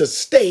meant to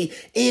stay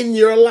in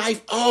your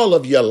life all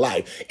of your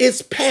life.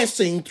 It's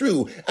passing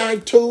through. I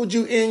told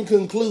you in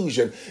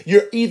conclusion,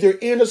 you're either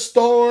in a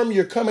storm,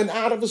 you're coming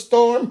out of a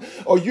storm,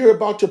 or you're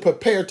about to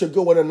prepare to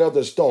go in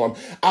another storm.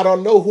 I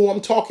don't know who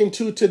I'm talking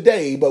to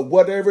today, but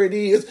whatever it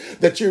is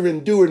that you're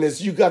enduring,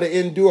 is you got to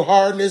endure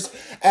hardness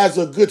as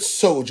a good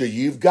soldier.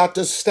 You've got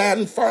to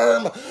stand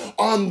firm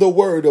on the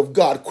word of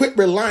God. Quit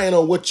relying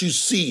on what you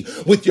see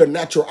with your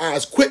natural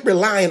eyes. Quit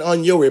relying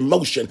on your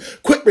emotion.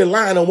 Quit Quit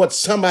relying on what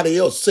somebody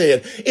else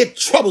said. It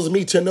troubles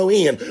me to no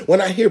end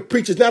when I hear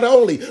preachers, not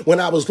only when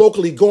I was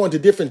locally going to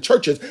different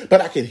churches,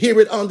 but I could hear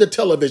it on the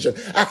television.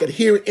 I could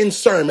hear it in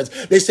sermons.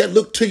 They said,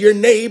 look to your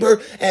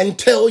neighbor and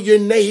tell your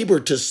neighbor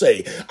to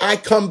say. I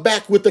come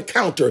back with the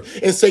counter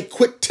and say,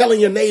 quit telling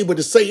your neighbor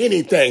to say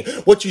anything.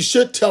 What you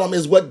should tell them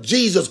is what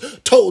Jesus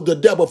told the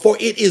devil, for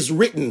it is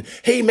written.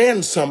 Hey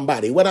man,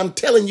 somebody, what I'm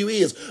telling you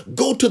is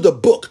go to the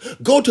book,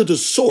 go to the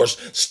source,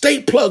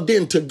 stay plugged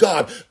into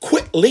God,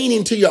 quit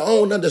leaning to your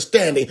own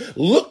understanding.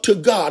 Look to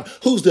God,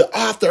 who's the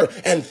author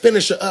and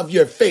finisher of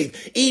your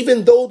faith.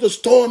 Even though the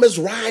storm is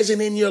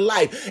rising in your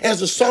life, as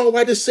the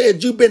songwriter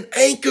said, you've been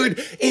anchored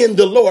in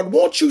the Lord.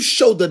 Won't you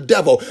show the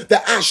devil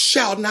that I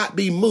shall not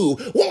be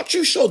moved? Won't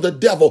you show the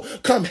devil,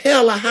 come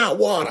hell or high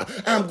water,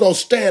 I'm going to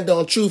stand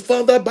on truth.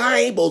 For the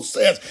Bible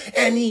says,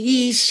 and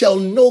ye shall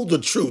know the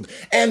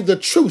truth, and the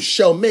truth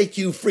shall make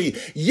you free.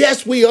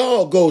 Yes, we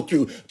all go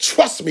through.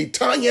 Trust me,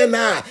 Tanya and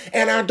I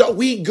and our dog,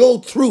 we go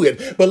through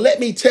it. But let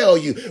me tell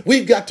you,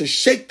 we've got to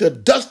shake the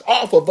dust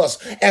off of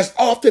us as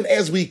often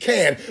as we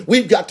can.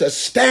 We've got to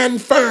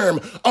stand firm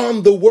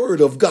on the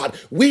word of God.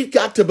 We've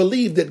got to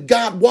believe that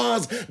God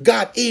was,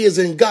 God is,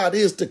 and God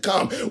is to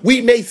come.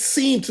 We may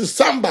seem to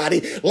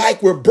somebody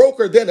like we're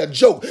broker than a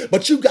joke,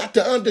 but you got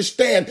to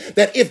understand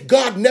that if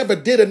God never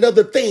did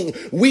another thing,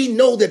 we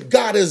know that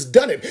God has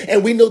done it,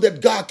 and we know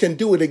that God can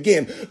do it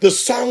again. The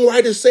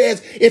songwriter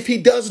says, if he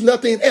does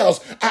nothing else,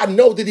 I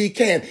know that he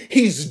can.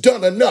 He's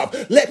done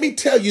enough. Let me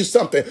tell you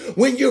something.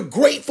 When you're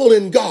grateful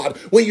in God,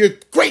 when you're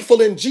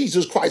grateful in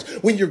Jesus Christ,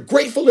 when you're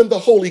grateful in the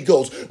Holy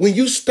Ghost, when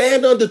you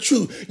stand on the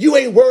truth, you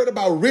ain't worried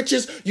about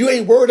riches. You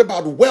ain't worried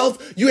about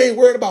wealth. You ain't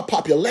worried about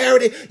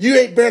popularity. You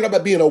ain't worried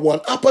about being a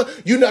one-upper.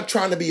 You're not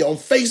trying to be on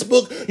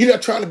Facebook. You're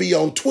not trying to be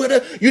on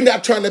Twitter. You're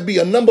not trying to be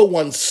a number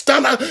one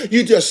stunner.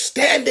 You're just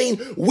standing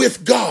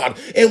with God.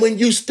 And when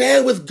you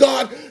stand with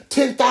God,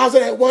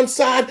 10,000 at one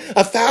side,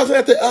 1,000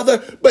 at the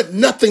other, but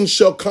nothing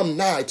shall come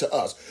nigh to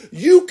us.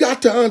 You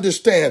got to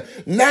understand,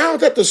 now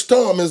that the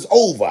storm is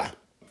over,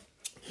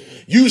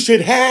 you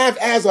should have,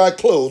 as I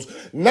close,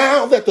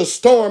 now that the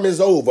storm is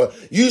over,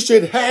 you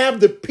should have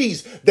the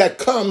peace that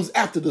comes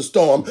after the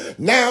storm.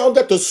 Now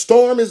that the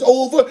storm is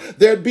over,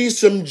 there'd be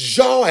some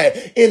joy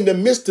in the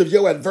midst of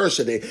your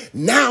adversity.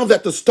 Now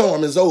that the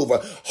storm is over,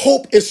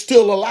 hope is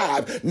still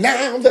alive.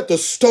 Now that the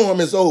storm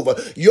is over,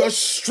 your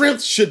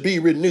strength should be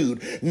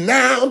renewed.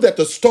 Now that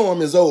the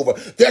storm is over,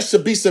 there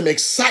should be some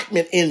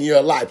excitement in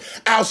your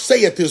life. I'll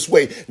say it this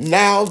way.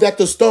 Now that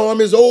the storm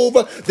is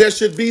over, there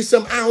should be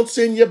some ounce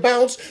in your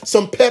bounce,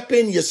 some pep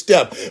in your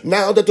step.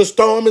 Now that the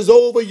storm is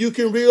over, you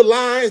can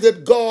realize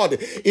that God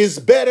is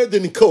better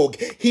than Coke.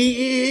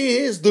 He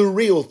is the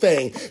real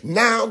thing.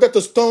 Now that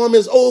the storm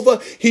is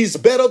over, he's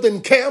better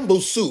than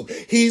Campbell's soup.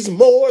 He's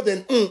more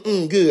than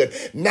good.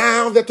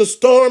 Now that the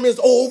storm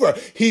is over,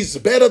 he's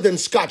better than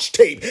Scotch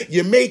tape.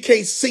 You may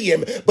can't see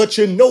him, but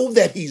you know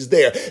that he's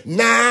there.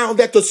 Now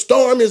that the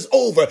storm is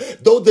over,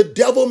 though the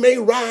devil may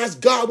rise,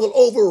 God will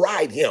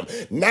override him.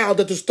 Now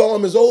that the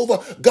storm is over,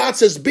 God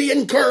says, be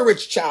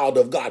encouraged, child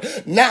of God.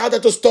 Now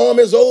that the storm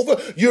is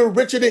over, you're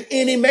richer than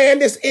any man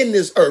that's in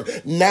this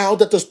earth. Now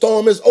that the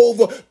storm is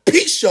over,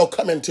 peace shall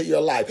come into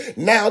your life.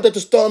 Now that the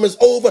storm is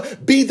over,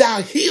 be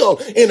thou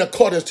healed in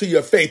accordance to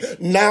your faith.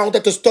 Now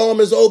that the storm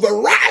is over,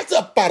 rise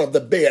up out of the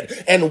bed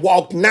and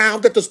walk. Now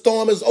that the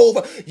storm is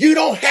over, you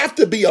don't have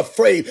to be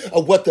afraid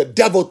of what the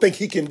devil think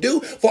he can do,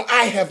 for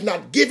I have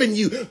not given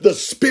you the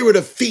spirit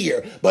of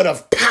fear, but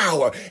of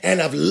power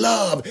and of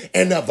love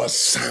and of a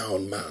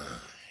sound mind.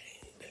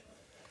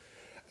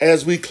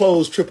 As we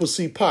close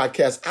CCC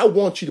Podcast, I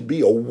want you to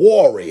be a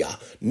warrior,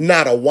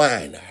 not a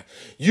whiner.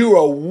 You're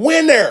a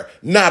winner,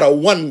 not a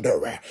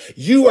wanderer.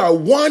 You are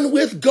one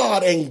with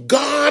God, and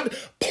God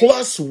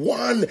plus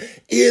one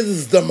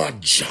is the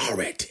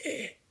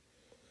majority.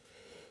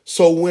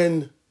 So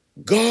when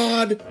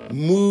God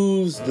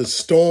moves the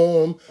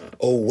storm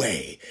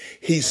away,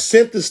 he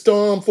sent the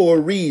storm for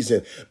a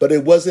reason, but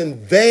it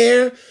wasn't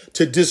there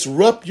to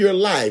disrupt your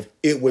life.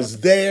 It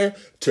was there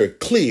to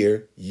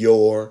clear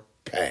your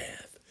path.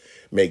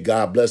 May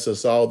God bless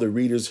us all, the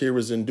readers,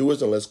 hearers, and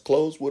doers, and let's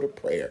close with a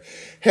prayer.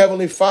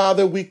 Heavenly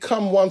Father, we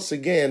come once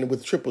again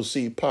with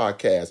CCC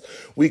Podcast.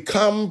 We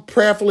come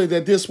prayerfully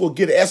that this will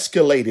get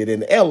escalated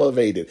and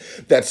elevated,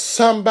 that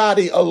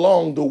somebody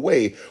along the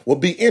way will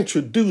be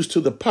introduced to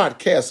the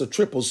podcast of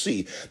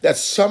CCC, that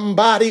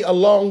somebody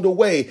along the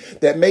way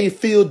that may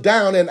feel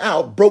down and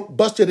out, broke,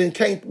 busted, and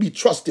can't be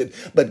trusted,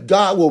 but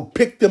God will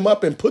pick them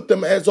up and put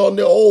them, as on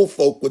the old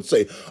folk would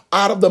say,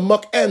 out of the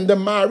muck and the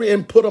mire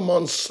and put them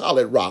on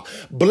solid rock.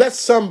 Bless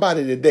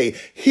somebody today.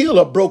 Heal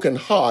a broken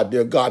heart,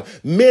 dear God.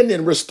 Mend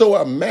and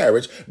restore a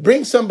marriage.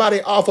 Bring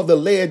somebody off of the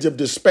ledge of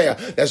despair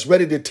that's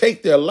ready to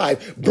take their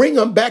life. Bring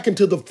them back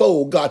into the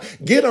fold, God.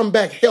 Get them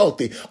back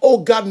healthy. Oh,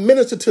 God,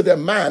 minister to their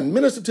mind.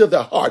 Minister to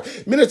their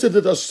heart. Minister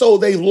to their soul.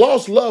 They've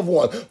lost loved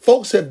ones.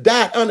 Folks have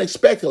died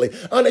unexpectedly.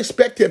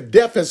 Unexpected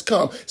death has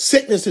come.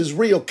 Sickness is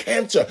real.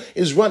 Cancer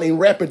is running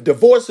rampant.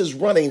 Divorce is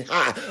running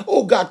high.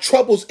 Oh, God,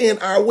 troubles in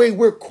our way.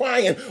 We're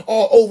crying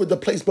all over the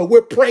place, but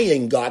we're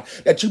praying, God,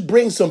 that you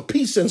bring some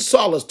peace and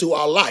solace to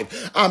our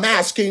life. I'm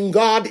asking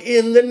God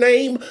in the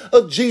name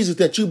of Jesus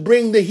that you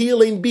bring the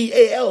healing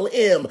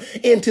BALM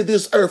into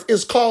this earth.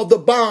 It's called the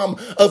balm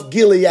of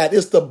Gilead.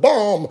 It's the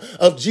balm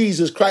of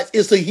Jesus Christ.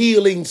 It's the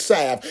healing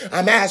salve.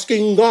 I'm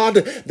asking God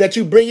that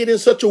you bring it in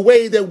such a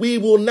way that we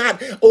will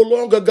not, oh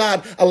longer,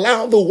 God,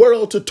 allow the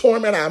world to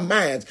torment our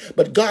minds.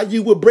 But God,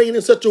 you will bring it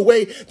in such a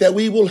way that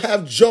we will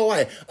have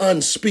joy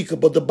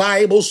unspeakable. The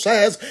Bible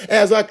says,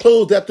 as I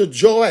close, that the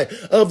joy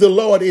of the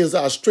Lord is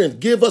our strength.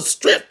 Give us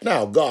strength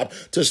now, God,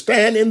 to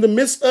stand in the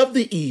midst of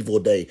the evil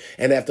day.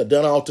 And after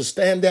done all to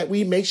stand, that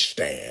we may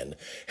stand.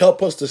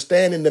 Help us to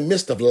stand in the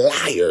midst of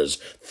liars,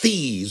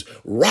 thieves,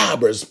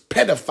 robbers,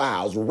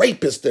 pedophiles,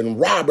 rapists, and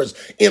robbers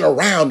in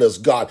around us,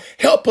 God.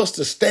 Help us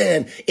to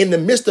stand in the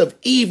midst of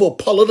evil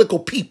political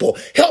people.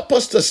 Help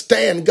us to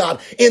stand,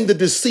 God, in the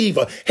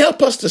deceiver.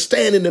 Help us to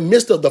stand in the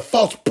midst of the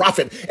false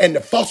prophet and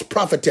the false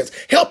prophetess.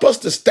 Help us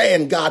to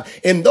stand, God,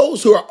 in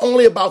those who are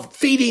only about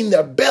feeding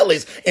their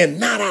bellies and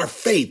not our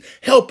faith.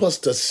 Help us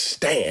to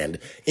stand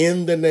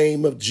in the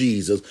name of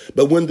Jesus.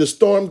 But when the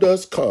storm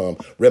does come,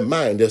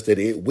 remind us that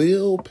it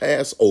will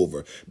pass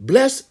over.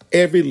 Bless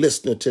every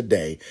listener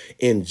today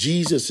in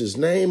Jesus'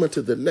 name.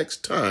 Until the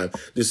next time,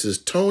 this is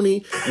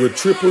Tony with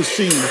Triple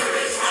C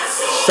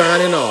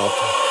signing off.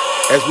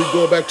 As we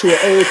go back to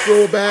an old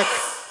throwback,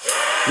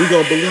 we're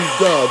going to believe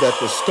God that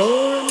the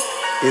storm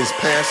is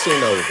passing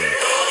over.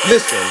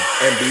 Listen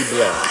and be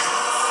blessed.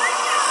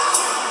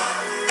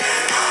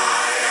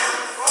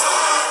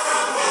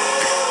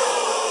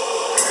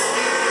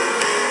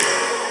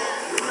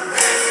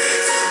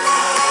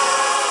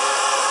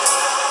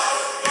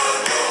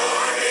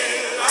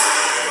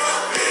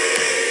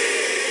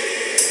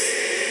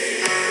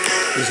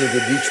 This is the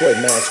Detroit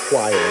Mass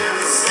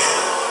Choir.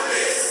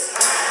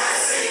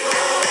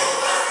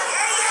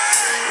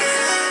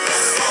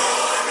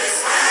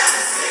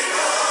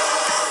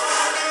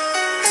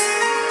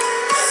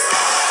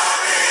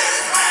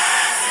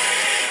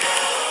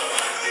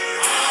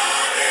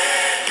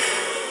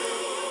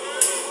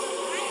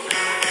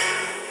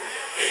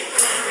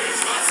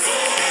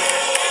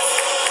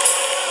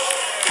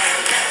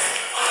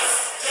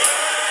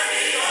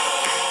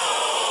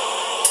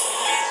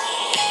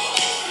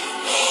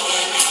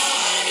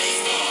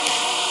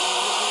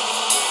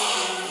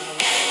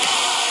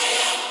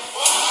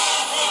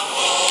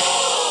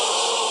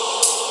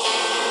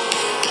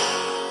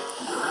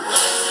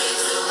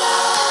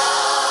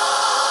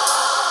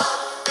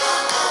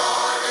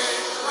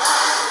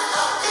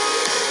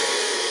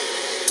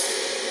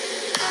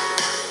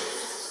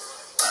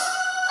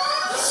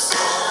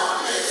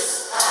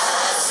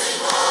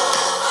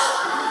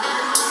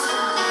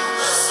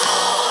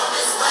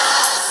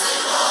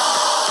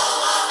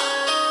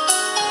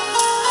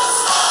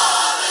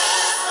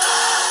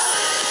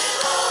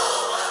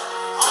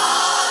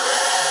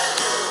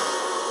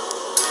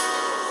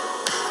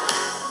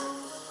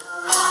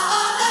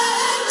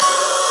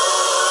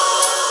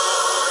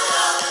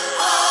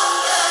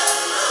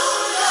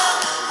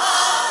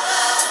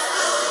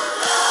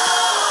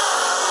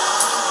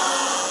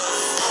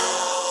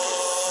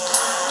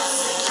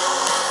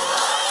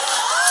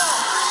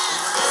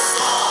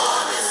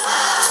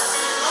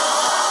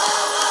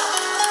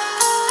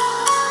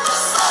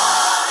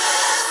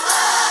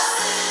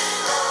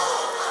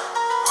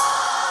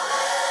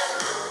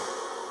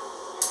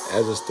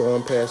 As the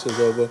storm passes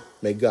over,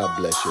 may God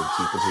bless you and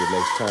keep us here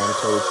next time.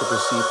 Total Triple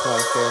C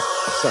Podcast,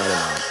 signing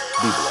out.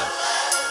 Be blessed.